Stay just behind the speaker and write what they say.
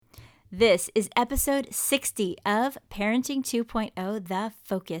This is episode 60 of Parenting 2.0, The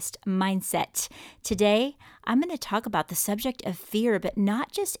Focused Mindset. Today, I'm going to talk about the subject of fear, but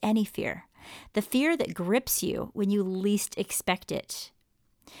not just any fear. The fear that grips you when you least expect it.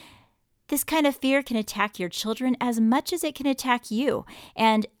 This kind of fear can attack your children as much as it can attack you.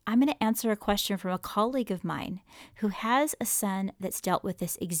 And I'm going to answer a question from a colleague of mine who has a son that's dealt with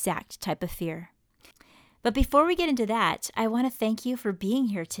this exact type of fear. But before we get into that, I want to thank you for being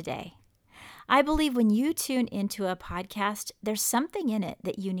here today. I believe when you tune into a podcast, there's something in it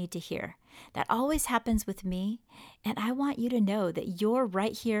that you need to hear. That always happens with me, and I want you to know that you're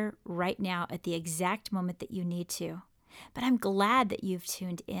right here, right now, at the exact moment that you need to. But I'm glad that you've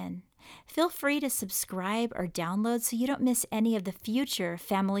tuned in. Feel free to subscribe or download so you don't miss any of the future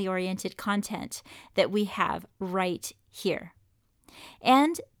family-oriented content that we have right here.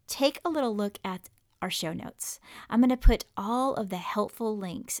 And take a little look at our show notes. I'm going to put all of the helpful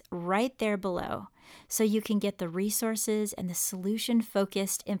links right there below so you can get the resources and the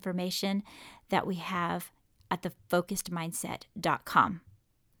solution-focused information that we have at thefocusedmindset.com.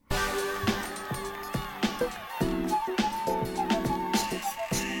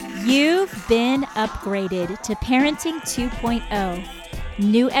 You've been upgraded to Parenting 2.0.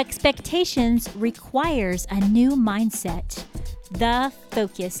 New expectations requires a new mindset. The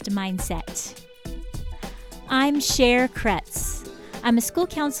Focused Mindset. I'm Cher Kretz. I'm a school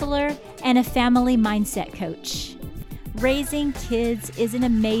counselor and a family mindset coach. Raising kids is an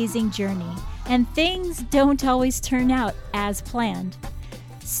amazing journey, and things don't always turn out as planned.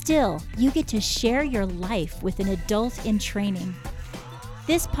 Still, you get to share your life with an adult in training.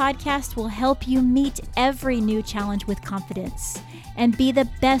 This podcast will help you meet every new challenge with confidence and be the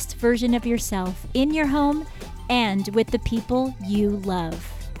best version of yourself in your home and with the people you love.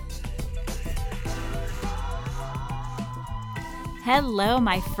 Hello,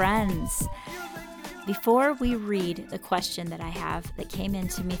 my friends. Before we read the question that I have that came in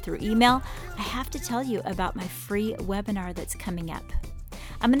to me through email, I have to tell you about my free webinar that's coming up.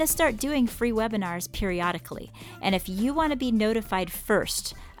 I'm going to start doing free webinars periodically. And if you want to be notified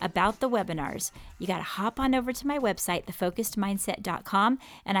first about the webinars, you got to hop on over to my website, thefocusedmindset.com,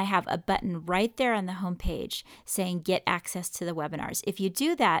 and I have a button right there on the homepage saying get access to the webinars. If you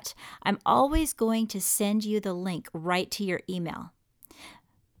do that, I'm always going to send you the link right to your email.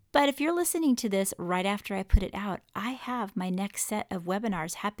 But if you're listening to this right after I put it out, I have my next set of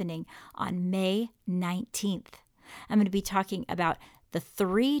webinars happening on May 19th. I'm going to be talking about the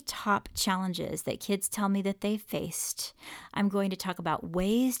 3 top challenges that kids tell me that they've faced. I'm going to talk about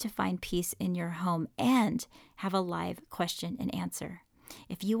ways to find peace in your home and have a live question and answer.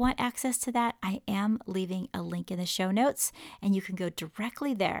 If you want access to that, I am leaving a link in the show notes, and you can go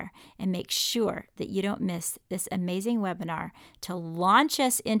directly there and make sure that you don't miss this amazing webinar to launch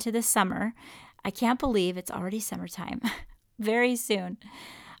us into the summer. I can't believe it's already summertime. Very soon.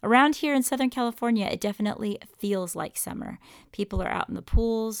 Around here in Southern California, it definitely feels like summer. People are out in the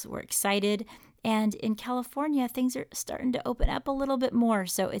pools, we're excited, and in California, things are starting to open up a little bit more,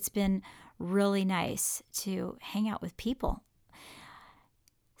 so it's been really nice to hang out with people.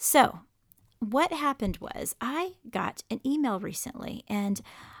 So, what happened was I got an email recently, and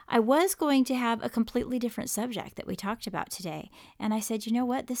I was going to have a completely different subject that we talked about today, and I said, you know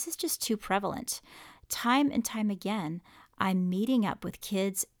what, this is just too prevalent. Time and time again, I'm meeting up with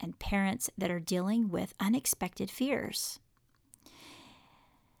kids and parents that are dealing with unexpected fears.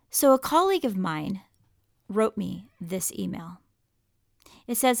 So a colleague of mine wrote me this email.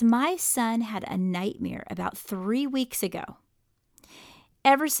 It says, my son had a nightmare about 3 weeks ago.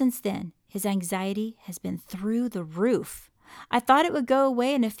 Ever since then, his anxiety has been through the roof. I thought it would go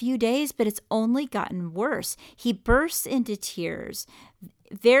away in a few days, but it's only gotten worse. He bursts into tears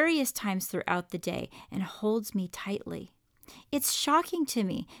various times throughout the day and holds me tightly. It's shocking to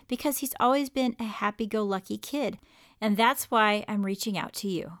me because he's always been a happy-go-lucky kid, and that's why I'm reaching out to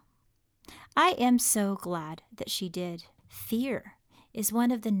you. I am so glad that she did. Fear is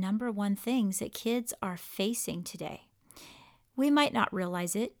one of the number one things that kids are facing today. We might not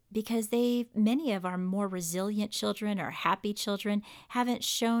realize it because many of our more resilient children or happy children haven't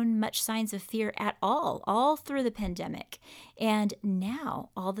shown much signs of fear at all through the pandemic. And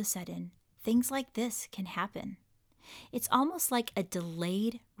now, all of a sudden, things like this can happen. It's almost like a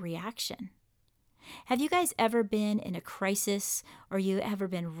delayed reaction. Have you guys ever been in a crisis or you ever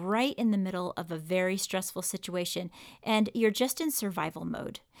been right in the middle of a very stressful situation and you're just in survival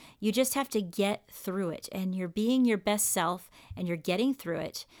mode? You just have to get through it and you're being your best self and you're getting through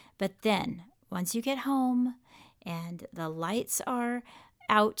it. But then once you get home and the lights are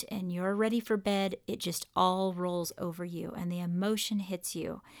out and you're ready for bed, it just all rolls over you and the emotion hits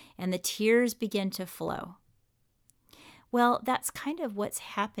you and the tears begin to flow. Well, that's kind of what's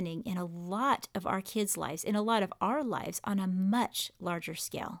happening in a lot of our kids' lives, in a lot of our lives on a much larger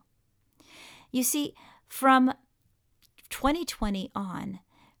scale. You see, from 2020 on,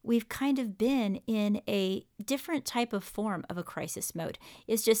 we've kind of been in a different type of form of a crisis mode.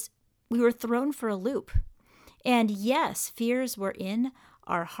 It's just we were thrown for a loop. And yes, fears were in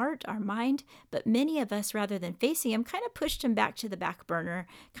our heart, our mind, but many of us, rather than facing them, kind of pushed them back to the back burner,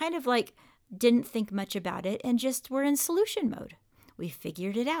 kind of like didn't think much about it and just were in solution mode. We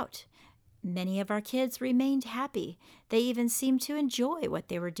figured it out. Many of our kids remained happy. They even seemed to enjoy what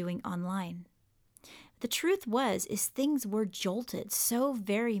they were doing online. The truth is things were jolted so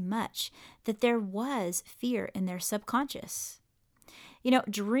very much that there was fear in their subconscious.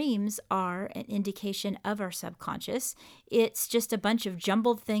 Dreams are an indication of our subconscious. It's just a bunch of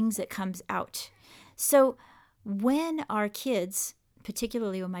jumbled things that comes out. So when our kids,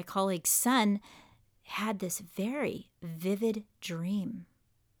 particularly when my colleague's son, had this very vivid dream,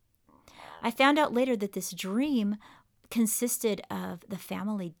 I found out later that this dream consisted of the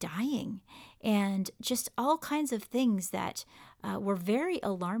family dying and just all kinds of things that were very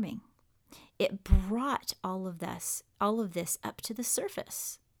alarming. It brought all of this up to the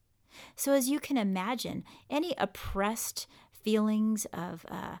surface. So as you can imagine, any oppressed feelings of,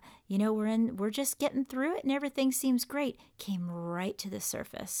 we're just getting through it and everything seems great, came right to the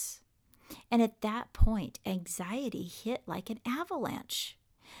surface. And at that point, anxiety hit like an avalanche.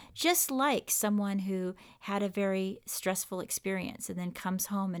 Just like someone who had a very stressful experience and then comes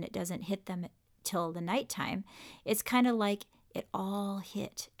home and it doesn't hit them till the nighttime, it's kind of like it all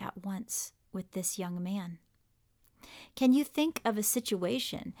hit at once with this young man. Can you think of a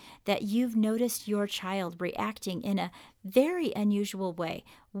situation that you've noticed your child reacting in a very unusual way,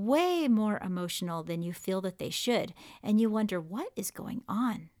 way more emotional than you feel that they should, and you wonder what is going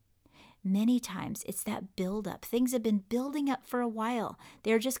on? Many times it's that buildup. Things have been building up for a while.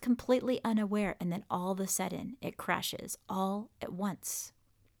 They're just completely unaware, and then all of a sudden it crashes all at once.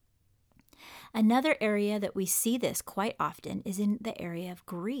 Another area that we see this quite often is in the area of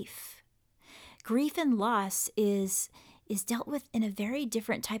grief. Grief and loss is dealt with in a very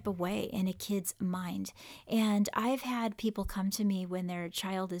different type of way in a kid's mind. And I've had people come to me when their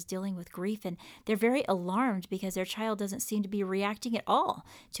child is dealing with grief and they're very alarmed because their child doesn't seem to be reacting at all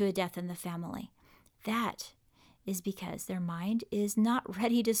to a death in the family. That is because their mind is not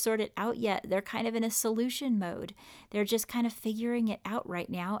ready to sort it out yet. They're kind of in a solution mode. They're just kind of figuring it out right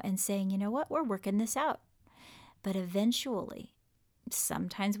now and saying, you know what, we're working this out. But eventually,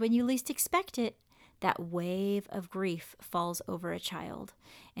 sometimes when you least expect it, that wave of grief falls over a child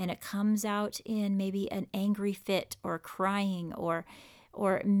and it comes out in maybe an angry fit or crying or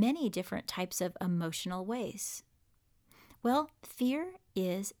many different types of emotional ways. Well, fear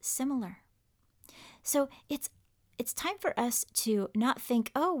is similar. So it's time for us to not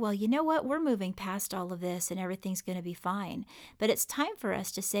think, oh, well, you know what, we're moving past all of this and everything's going to be fine. But it's time for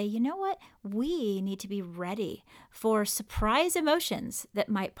us to say, you know what, we need to be ready for surprise emotions that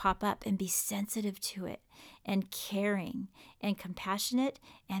might pop up and be sensitive to it and caring and compassionate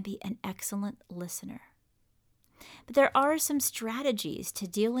and be an excellent listener. But there are some strategies to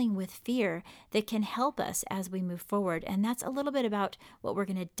dealing with fear that can help us as we move forward, and that's a little bit about what we're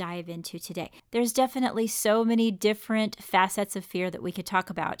going to dive into today. There's definitely so many different facets of fear that we could talk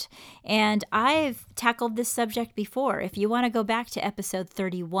about, and I've tackled this subject before. If you want to go back to episode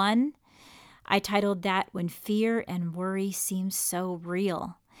 31, I titled that When Fear and Worry Seem So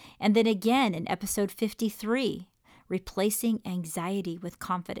Real. And then again in episode 53, Replacing Anxiety with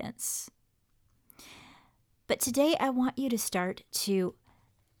Confidence. But today I want you to start to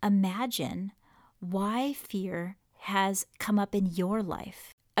imagine why fear has come up in your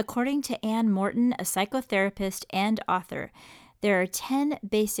life. According to Anne Morton, a psychotherapist and author, there are 10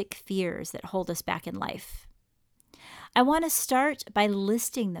 basic fears that hold us back in life. I want to start by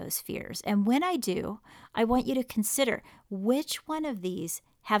listing those fears. And when I do, I want you to consider which one of these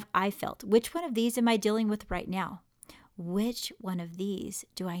have I felt? Which one of these am I dealing with right now? Which one of these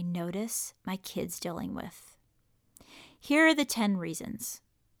do I notice my kids dealing with? Here are the 10 reasons.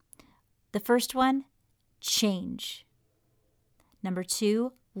 The first one, change. Number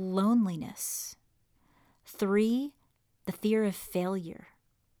 2, loneliness. 3, the fear of failure.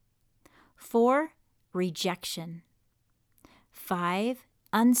 4, rejection. 5,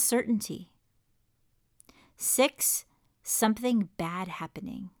 uncertainty. 6, something bad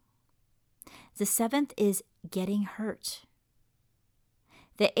happening. The 7th is getting hurt.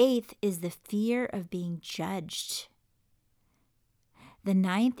 The 8th is the fear of being judged. The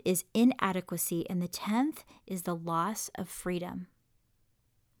 9th is inadequacy, and the 10th is the loss of freedom.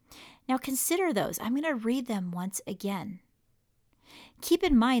 Now consider those. I'm going to read them once again. Keep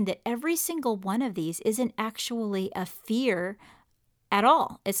in mind that every single one of these isn't actually a fear at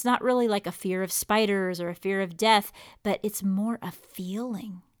all. It's not really like a fear of spiders or a fear of death, but it's more a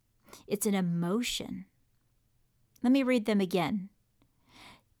feeling. It's an emotion. Let me read them again.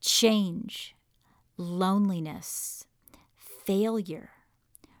 Change, loneliness, failure,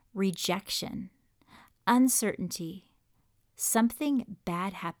 rejection, uncertainty, something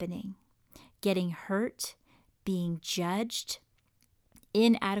bad happening, getting hurt, being judged,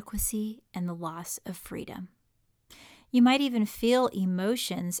 inadequacy, and the loss of freedom. You might even feel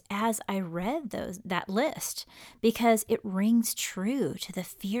emotions as I read that list because it rings true to the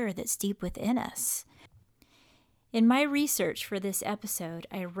fear that's deep within us. In my research for this episode,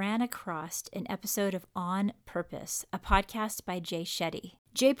 I ran across an episode of On Purpose, a podcast by Jay Shetty.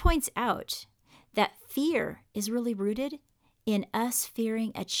 Jay points out that fear is really rooted in us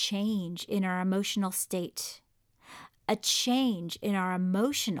fearing a change in our emotional state, a change in our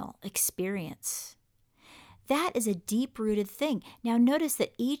emotional experience. That is a deep-rooted thing. Now notice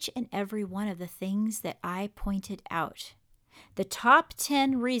that each and every one of the things that I pointed out, the top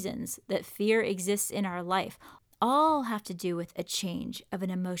 10 reasons that fear exists in our life, all have to do with a change of an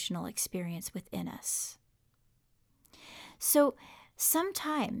emotional experience within us. So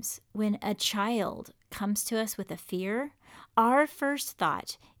sometimes when a child comes to us with a fear, our first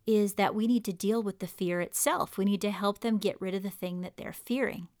thought is that we need to deal with the fear itself. We need to help them get rid of the thing that they're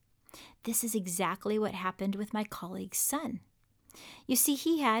fearing. This is exactly what happened with my colleague's son. You see,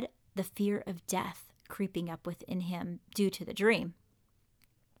 he had the fear of death creeping up within him due to the dream.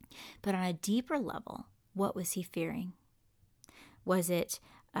 But on a deeper level, what was he fearing? Was it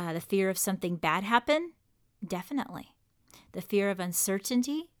the fear of something bad happen? Definitely. The fear of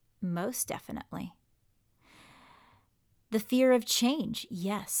uncertainty? Most definitely. The fear of change?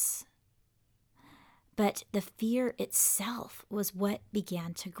 Yes. But the fear itself was what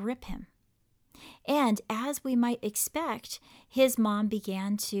began to grip him. And as we might expect, his mom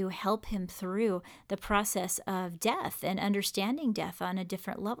began to help him through the process of death and understanding death on a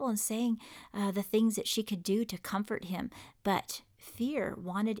different level and saying the things that she could do to comfort him. But fear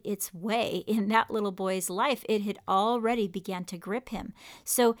wanted its way in that little boy's life. It had already began to grip him.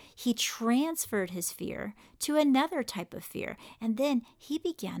 So he transferred his fear to another type of fear. And then he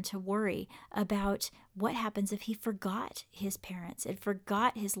began to worry about what happens if he forgot his parents and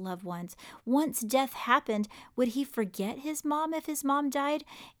forgot his loved ones. Once death happened, would he forget his mom if his mom died?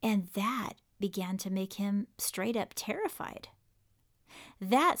 And that began to make him straight up terrified.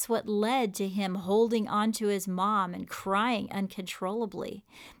 That's what led to him holding on to his mom and crying uncontrollably.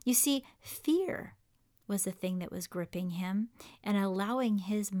 You see, fear was the thing that was gripping him and allowing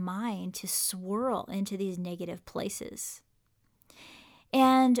his mind to swirl into these negative places.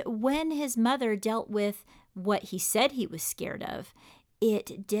 And when his mother dealt with what he said he was scared of,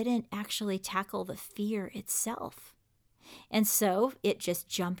 it didn't actually tackle the fear itself. And so it just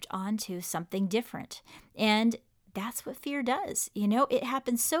jumped onto something different. And that's what fear does. You know, it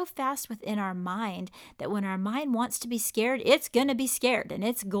happens so fast within our mind that when our mind wants to be scared, it's going to be scared and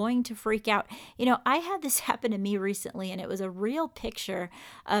it's going to freak out. You know, I had this happen to me recently, and it was a real picture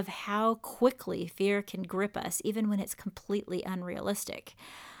of how quickly fear can grip us, even when it's completely unrealistic.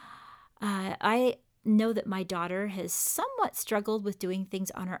 I know that my daughter has somewhat struggled with doing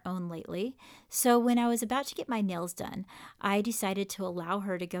things on her own lately. So when I was about to get my nails done, I decided to allow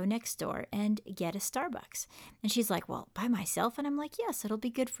her to go next door and get a Starbucks. And she's like, well, by myself? And I'm like, yes, it'll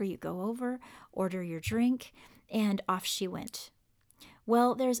be good for you. Go over, order your drink, and off she went.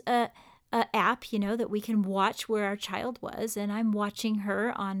 Well, there's a app, you know, that we can watch where our child was. And I'm watching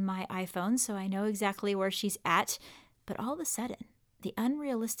her on my iPhone, so I know exactly where she's at. But all of a sudden, the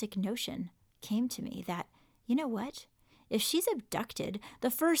unrealistic notion came to me that, you know what? If she's abducted, the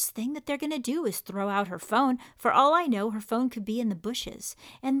first thing that they're going to do is throw out her phone. For all I know, her phone could be in the bushes.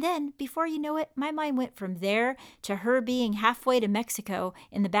 And then, before you know it, my mind went from there to her being halfway to Mexico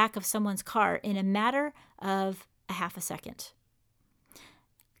in the back of someone's car in a matter of a half a second.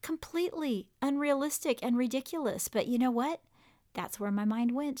 Completely unrealistic and ridiculous. But you know what? That's where my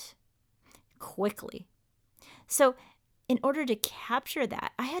mind went. Quickly. So, in order to capture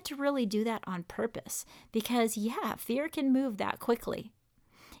that, I had to really do that on purpose because, yeah, fear can move that quickly.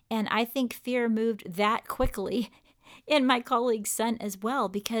 And I think fear moved that quickly in my colleague's son as well,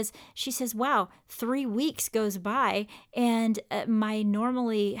 because she says, wow, 3 weeks goes by and my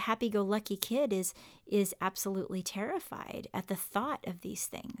normally happy-go-lucky kid is absolutely terrified at the thought of these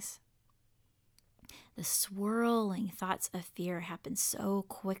things. The swirling thoughts of fear happen so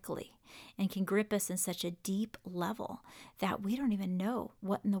quickly and can grip us in such a deep level that we don't even know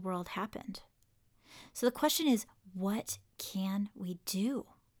what in the world happened. So the question is, what can we do?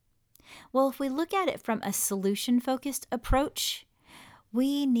 Well, if we look at it from a solution-focused approach,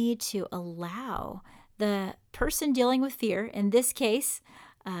 we need to allow the person dealing with fear, in this case,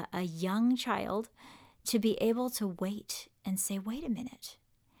 a young child, to be able to wait and say, wait a minute,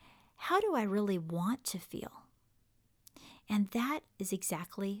 how do I really want to feel? And that is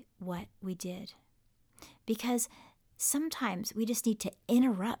exactly what we did. Because sometimes we just need to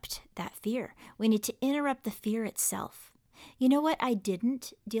interrupt that fear. We need to interrupt the fear itself. You know what I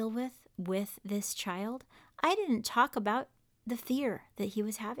didn't deal with this child? I didn't talk about the fear that he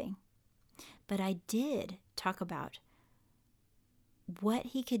was having. But I did talk about what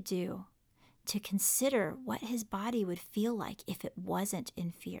he could do to consider what his body would feel like if it wasn't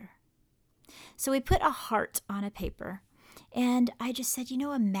in fear. So we put a heart on a paper, and I just said,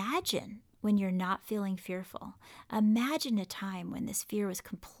 imagine when you're not feeling fearful. Imagine a time when this fear was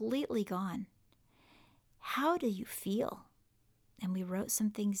completely gone. How do you feel? And we wrote some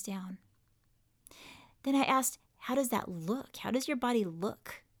things down. Then I asked, how does that look? How does your body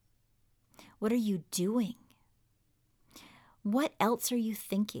look? What are you doing? What else are you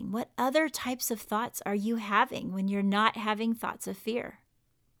thinking? What other types of thoughts are you having when you're not having thoughts of fear?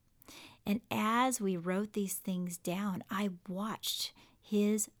 And as we wrote these things down, I watched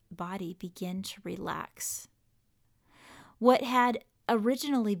his body begin to relax. What had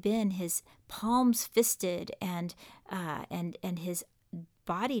originally been his palms fisted and his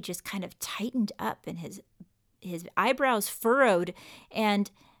body just kind of tightened up and his eyebrows furrowed,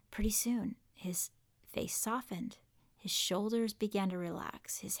 and pretty soon his face softened. His shoulders began to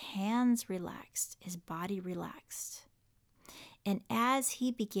relax. His hands relaxed. His body relaxed. And as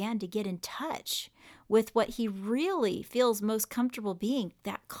he began to get in touch with what he really feels most comfortable being,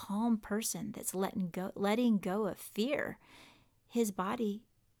 that calm person that's letting go of fear, his body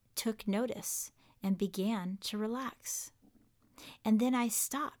took notice and began to relax. And then I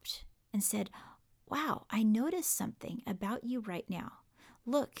stopped and said, wow, I noticed something about you right now.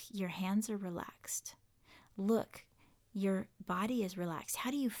 Look, your hands are relaxed. Look, your body is relaxed.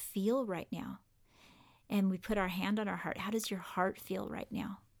 How do you feel right now? And we put our hand on our heart. How does your heart feel right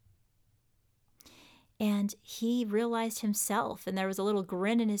now? And he realized himself, and there was a little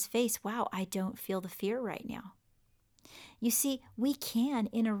grin in his face. Wow, I don't feel the fear right now. You see, we can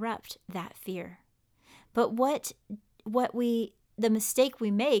interrupt that fear. But the mistake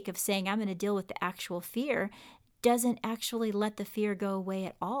we make of saying, I'm going to deal with the actual fear, doesn't actually let the fear go away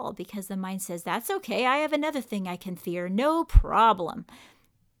at all, because the mind says, that's okay, I have another thing I can fear, no problem.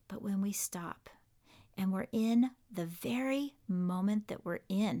 But when we stop and we're in the very moment that we're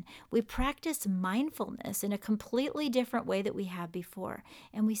in, we practice mindfulness in a completely different way that we have before.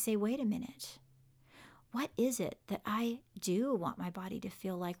 And we say, wait a minute, what is it that I do want my body to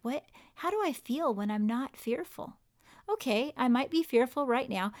feel like? How do I feel when I'm not fearful? Okay, I might be fearful right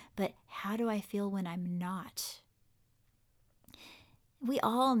now, but how do I feel when I'm not? We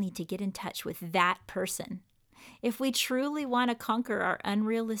all need to get in touch with that person. If we truly want to conquer our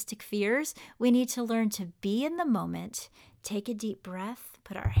unrealistic fears, we need to learn to be in the moment, take a deep breath,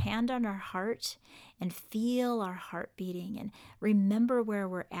 put our hand on our heart, and feel our heart beating, and remember where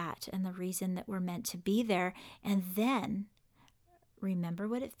we're at and the reason that we're meant to be there, and then remember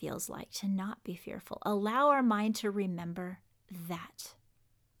what it feels like to not be fearful. Allow our mind to remember that.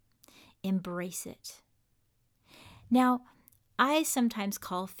 Embrace it. Now, I sometimes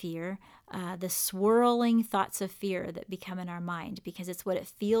call fear the swirling thoughts of fear that become in our mind, because it's what it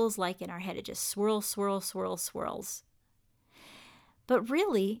feels like in our head. It just swirls, swirls, swirls, swirls. But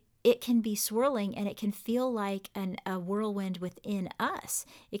really, it can be swirling, and it can feel like a whirlwind within us.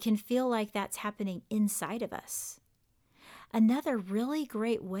 It can feel like that's happening inside of us. Another really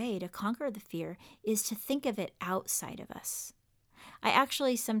great way to conquer the fear is to think of it outside of us. I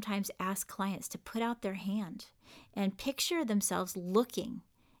actually sometimes ask clients to put out their hand and picture themselves looking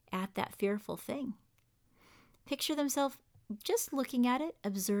at that fearful thing. Picture themselves just looking at it,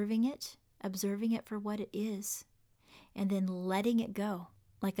 observing it for what it is, and then letting it go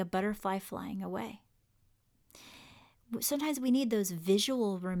like a butterfly flying away. Sometimes we need those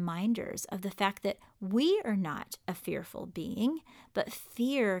visual reminders of the fact that we are not a fearful being, but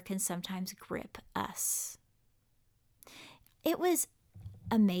fear can sometimes grip us. It was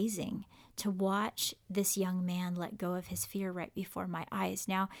amazing to watch this young man let go of his fear right before my eyes.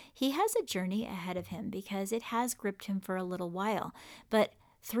 Now, he has a journey ahead of him because it has gripped him for a little while, but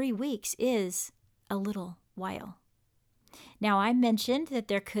 3 weeks is a little while. Now, I mentioned that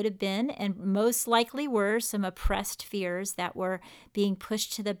there could have been, and most likely were, some oppressed fears that were being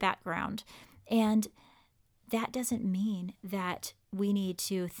pushed to the background. And that doesn't mean that we need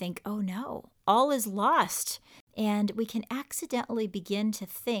to think, oh no, all is lost. And we can accidentally begin to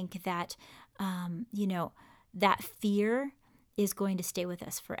think that, that fear is going to stay with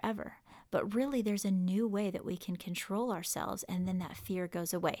us forever. But really, there's a new way that we can control ourselves, and then that fear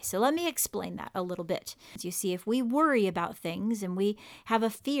goes away. So let me explain that a little bit. As you see, if we worry about things and we have a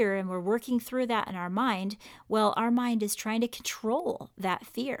fear and we're working through that in our mind, well, our mind is trying to control that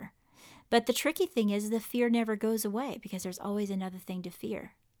fear. But the tricky thing is the fear never goes away because there's always another thing to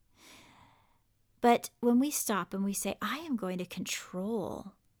fear. But when we stop and we say, I am going to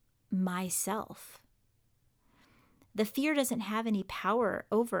control myself, the fear doesn't have any power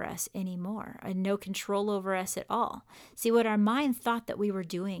over us anymore, and no control over us at all. See, what our mind thought that we were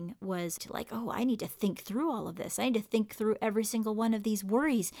doing was to I need to think through all of this. I need to think through every single one of these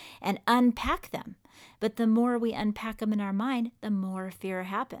worries and unpack them. But the more we unpack them in our mind, the more fear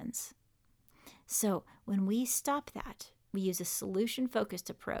happens. So when we stop that, we use a solution-focused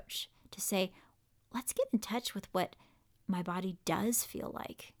approach to say, let's get in touch with what my body does feel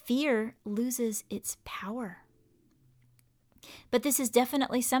like. Fear loses its power. But this is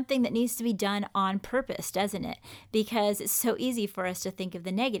definitely something that needs to be done on purpose, doesn't it? Because it's so easy for us to think of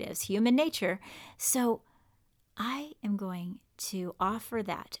the negatives, human nature. So I am going to offer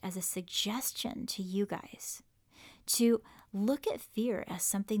that as a suggestion to you guys to look at fear as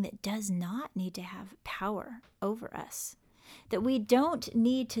something that does not need to have power over us. That we don't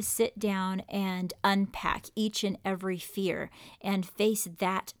need to sit down and unpack each and every fear and face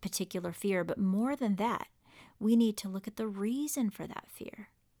that particular fear. But more than that, we need to look at the reason for that fear,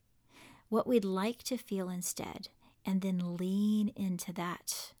 what we'd like to feel instead, and then lean into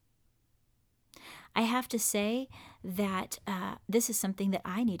that. I have to say that this is something that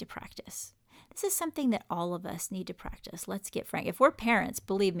I need to practice. This is something that all of us need to practice. Let's get frank. If we're parents,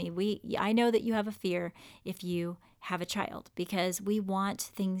 believe me, I know that you have a fear if you have a child, because we want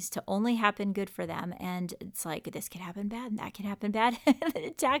things to only happen good for them. And it's like, this could happen bad and that could happen bad. It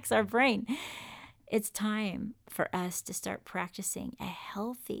attacks our brain. It's time for us to start practicing a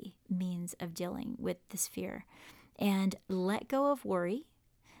healthy means of dealing with this fear and let go of worry,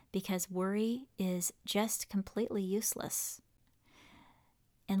 because worry is just completely useless.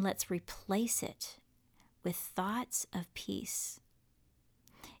 And let's replace it with thoughts of peace.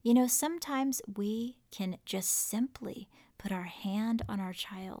 Sometimes we can just simply put our hand on our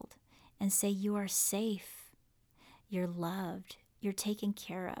child and say, you are safe, you're loved, you're taken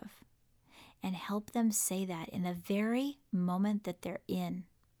care of. And help them say that in the very moment that they're in.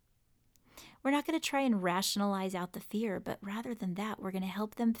 We're not going to try and rationalize out the fear, but rather than that, we're going to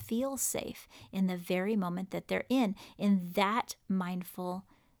help them feel safe in the very moment that they're in that mindful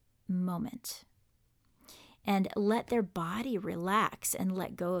moment. And let their body relax and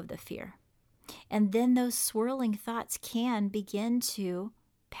let go of the fear. And then those swirling thoughts can begin to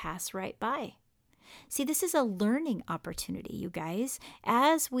pass right by. See, this is a learning opportunity, you guys,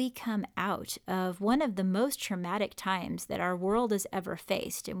 as we come out of one of the most traumatic times that our world has ever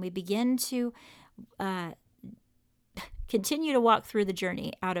faced, and we begin to continue to walk through the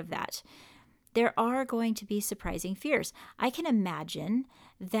journey out of that. There are going to be surprising fears. I can imagine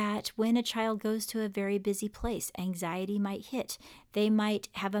that when a child goes to a very busy place, anxiety might hit. They might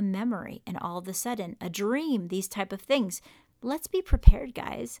have a memory, and all of a sudden, a dream, these type of things. Let's be prepared,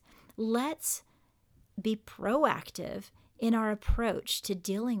 guys. Let's be proactive in our approach to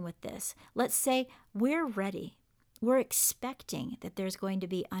dealing with this. Let's say we're ready. We're expecting that there's going to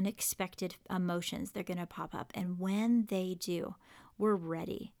be unexpected emotions that are going to pop up. And when they do, we're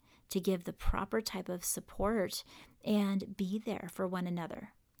ready to give the proper type of support and be there for one another.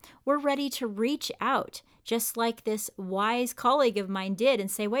 We're ready to reach out, just like this wise colleague of mine did, and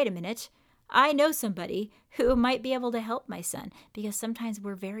say, wait a minute, I know somebody who might be able to help my son, because sometimes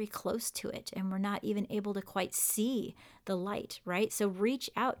we're very close to it and we're not even able to quite see the light, right? So reach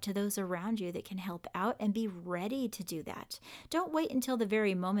out to those around you that can help out and be ready to do that. Don't wait until the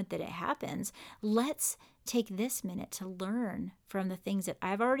very moment that it happens. Let's take this minute to learn from the things that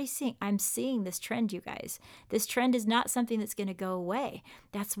I've already seen. I'm seeing this trend, you guys. This trend is not something that's going to go away.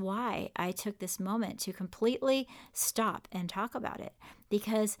 That's why I took this moment to completely stop and talk about it,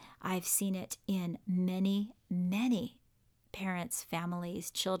 because I've seen it in many, many parents, families,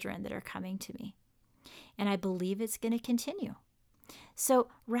 children that are coming to me. And I believe it's going to continue. So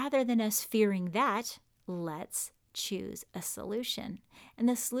rather than us fearing that, let's choose a solution. And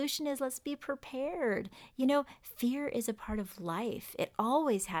the solution is, let's be prepared. Fear is a part of life. It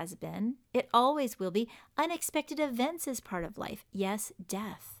always has been. It always will be. Unexpected events is part of life. Yes,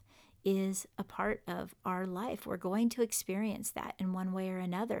 death is a part of our life. We're going to experience that in one way or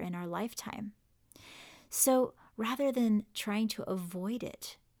another in our lifetime. So rather than trying to avoid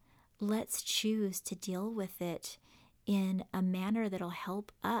it, let's choose to deal with it in a manner that'll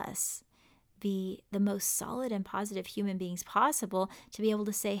help us be the most solid and positive human beings possible, to be able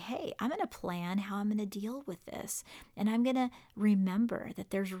to say, hey, I'm going to plan how I'm going to deal with this. And I'm going to remember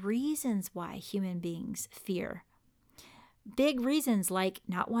that there's reasons why human beings fear. Big reasons like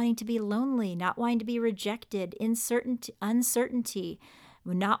not wanting to be lonely, not wanting to be rejected, uncertainty,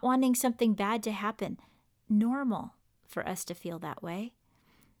 not wanting something bad to happen. Normal for us to feel that way.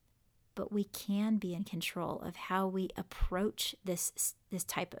 But we can be in control of how we approach this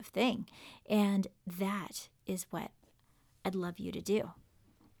type of thing. And that is what I'd love you to do.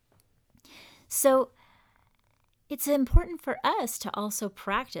 So it's important for us to also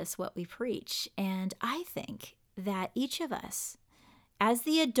practice what we preach. And I think that each of us, as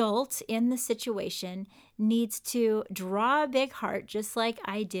the adult in the situation, needs to draw a big heart, just like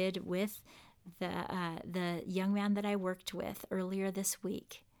I did with the young man that I worked with earlier this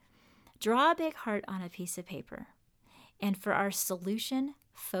week. Draw a big heart on a piece of paper. And for our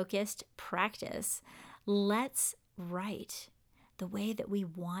solution-focused practice, let's write the way that we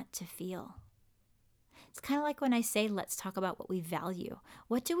want to feel. It's kind of like when I say, let's talk about what we value.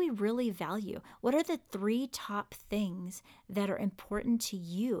 What do we really value? What are the 3 top things that are important to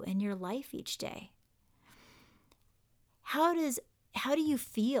you in your life each day? How do you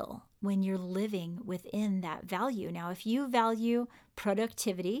feel when you're living within that value? Now, if you value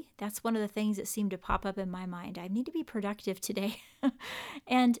productivity, that's one of the things that seem to pop up in my mind. I need to be productive today.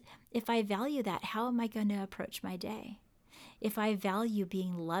 And if I value that, how am I going to approach my day? If I value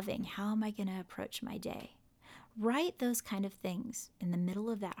being loving, how am I going to approach my day? Write those kind of things in the middle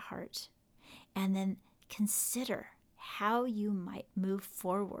of that heart, and then consider how you might move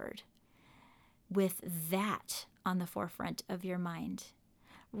forward with that on the forefront of your mind,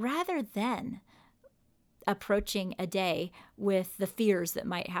 rather than approaching a day with the fears that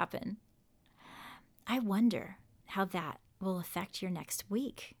might happen. I wonder how that will affect your next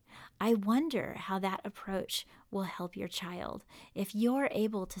week. I wonder how that approach will help your child. If you're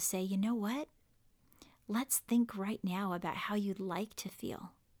able to say, you know what? Let's think right now about how you'd like to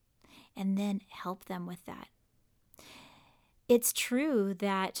feel, and then help them with that. It's true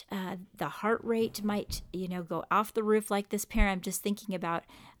that the heart rate might, go off the roof like this parent. I'm just thinking about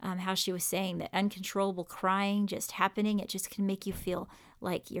how she was saying that uncontrollable crying just happening. It just can make you feel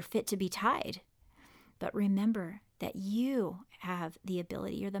like you're fit to be tied. But remember that you have the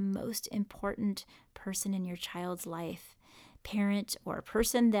ability. You're the most important person in your child's life, parent or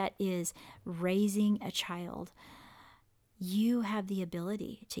person that is raising a child. You have the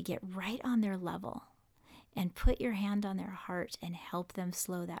ability to get right on their level and put your hand on their heart and help them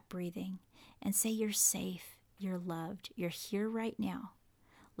slow that breathing and say, you're safe, you're loved, you're here right now.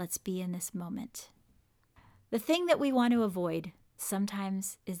 Let's be in this moment. The thing that we want to avoid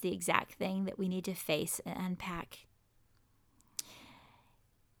sometimes is the exact thing that we need to face and unpack.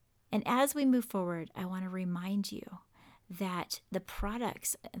 And as we move forward, I want to remind you that the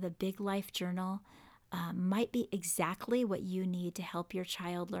products, the Big Life Journal, might be exactly what you need to help your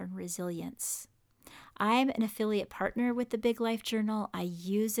child learn resilience. I'm an affiliate partner with the Big Life Journal. I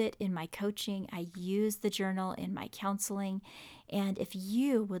use it in my coaching. I use the journal in my counseling. And if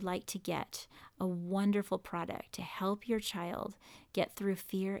you would like to get a wonderful product to help your child get through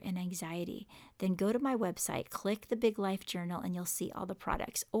fear and anxiety, then go to my website, click the Big Life Journal, and you'll see all the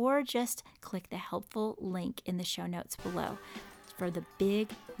products. Or just click the helpful link in the show notes below for the Big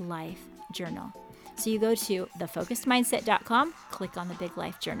Life Journal. So you go to thefocusedmindset.com, click on the Big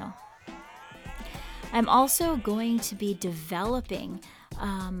Life Journal. I'm also going to be developing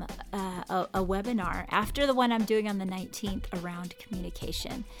a webinar after the one I'm doing on the 19th around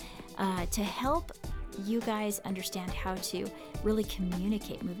communication to help you guys understand how to really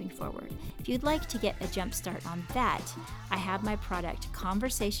communicate moving forward. If you'd like to get a jump start on that, I have my product,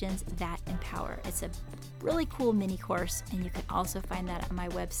 Conversations That Empower. It's a really cool mini course, and you can also find that on my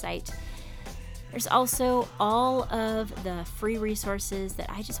website. There's also all of the free resources that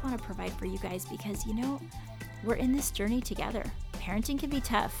I just want to provide for you guys because, we're in this journey together. Parenting can be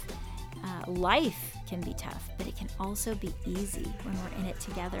tough. Life can be tough, but it can also be easy when we're in it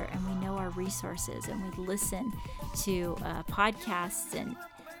together and we know our resources and we listen to podcasts and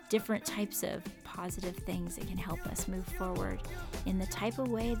different types of positive things that can help us move forward in the type of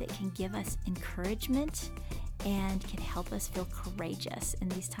way that can give us encouragement and can help us feel courageous in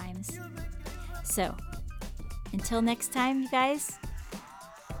these times. So, until next time, you guys,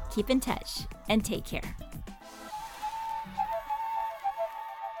 keep in touch and take care.